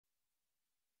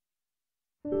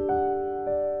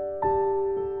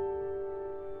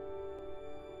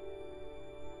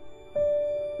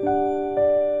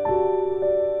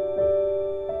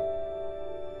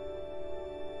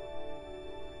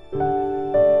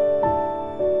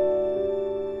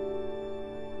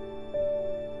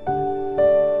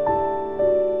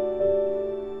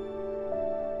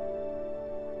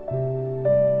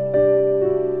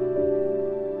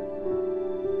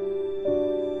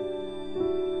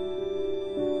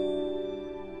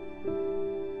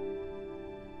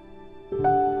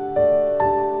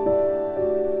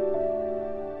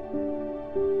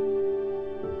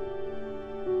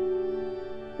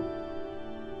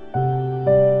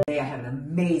I have an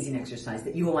amazing exercise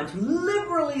that you will want to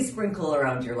liberally sprinkle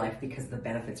around your life because the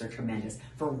benefits are tremendous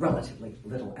for relatively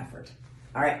little effort.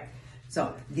 All right,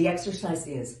 so the exercise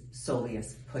is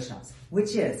Soleus Push-Ups,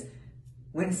 which is,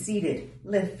 when seated,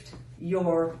 lift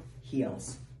your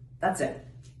heels. That's it.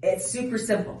 It's super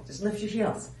simple. Just lift your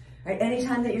heels. All right,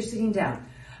 anytime that you're sitting down,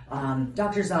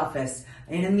 doctor's office,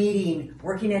 in a meeting,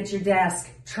 working at your desk,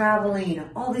 traveling,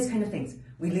 all these kind of things.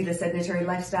 We lead a sedentary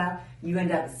lifestyle, you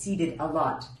end up seated a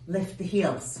lot. Lift the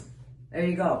heels. There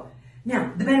you go.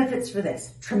 Now, the benefits for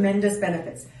this, tremendous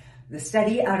benefits. The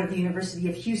study out of the University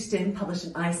of Houston, published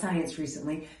in iScience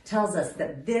recently, tells us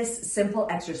that this simple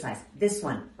exercise, this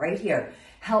one right here,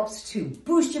 helps to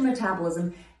boost your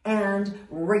metabolism and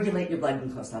regulate your blood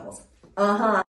glucose levels.